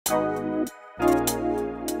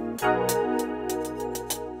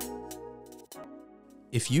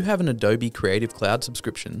If you have an Adobe Creative Cloud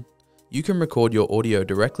subscription, you can record your audio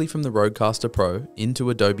directly from the Rodecaster Pro into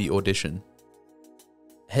Adobe Audition.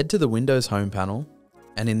 Head to the Windows Home panel,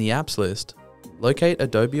 and in the Apps list, locate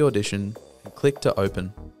Adobe Audition and click to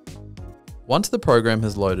open. Once the program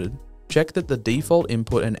has loaded, check that the default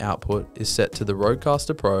input and output is set to the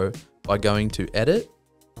Rodecaster Pro by going to Edit,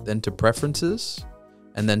 then to Preferences,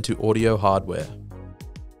 and then to Audio Hardware.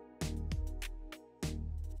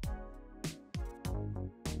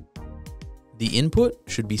 The input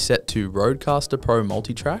should be set to Rodecaster Pro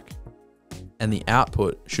Multitrack, and the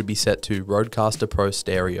output should be set to Rodecaster Pro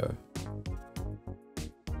Stereo.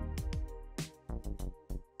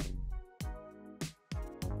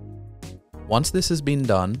 Once this has been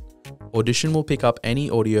done, Audition will pick up any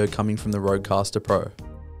audio coming from the Rodecaster Pro.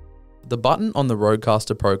 The button on the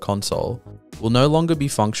Rodecaster Pro console will no longer be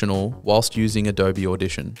functional whilst using Adobe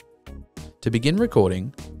Audition. To begin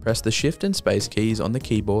recording, press the Shift and Space keys on the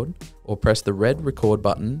keyboard or press the red Record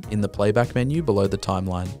button in the playback menu below the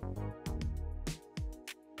timeline.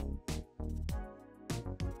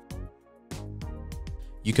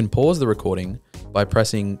 You can pause the recording by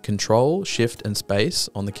pressing Ctrl, Shift and Space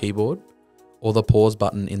on the keyboard or the pause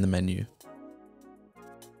button in the menu.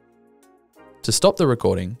 To stop the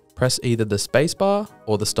recording, press either the spacebar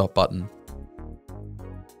or the stop button.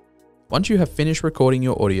 Once you have finished recording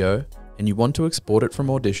your audio and you want to export it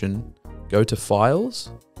from Audition, go to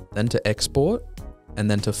Files, then to Export,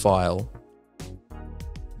 and then to File.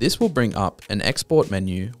 This will bring up an export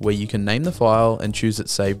menu where you can name the file and choose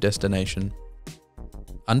its save destination.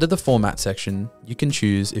 Under the Format section, you can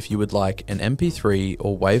choose if you would like an MP3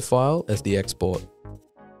 or WAV file as the export.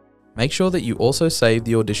 Make sure that you also save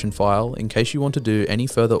the Audition file in case you want to do any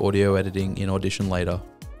further audio editing in Audition later.